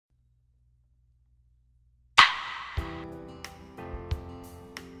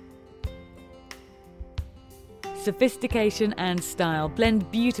Sophistication and style blend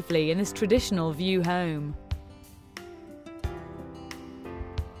beautifully in this traditional view home.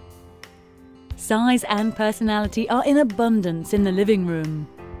 Size and personality are in abundance in the living room.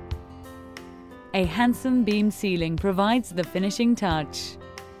 A handsome beam ceiling provides the finishing touch.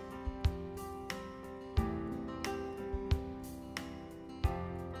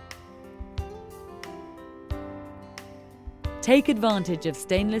 Take advantage of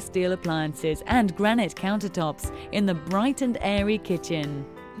stainless steel appliances and granite countertops in the bright and airy kitchen.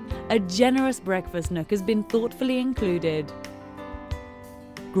 A generous breakfast nook has been thoughtfully included.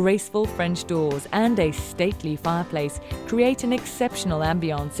 Graceful French doors and a stately fireplace create an exceptional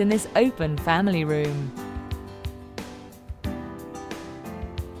ambiance in this open family room.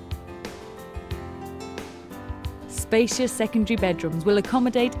 Spacious secondary bedrooms will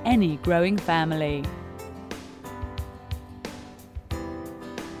accommodate any growing family.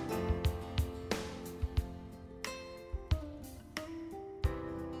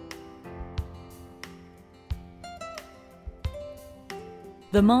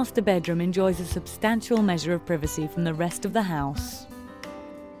 The master bedroom enjoys a substantial measure of privacy from the rest of the house.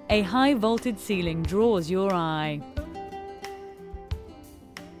 A high vaulted ceiling draws your eye.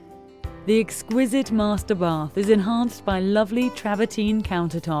 The exquisite master bath is enhanced by lovely travertine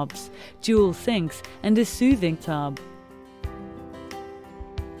countertops, dual sinks and a soothing tub.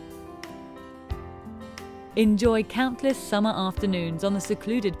 Enjoy countless summer afternoons on the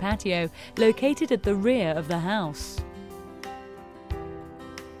secluded patio located at the rear of the house.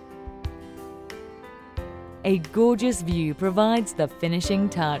 A gorgeous view provides the finishing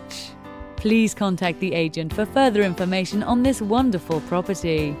touch. Please contact the agent for further information on this wonderful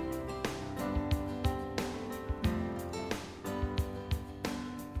property.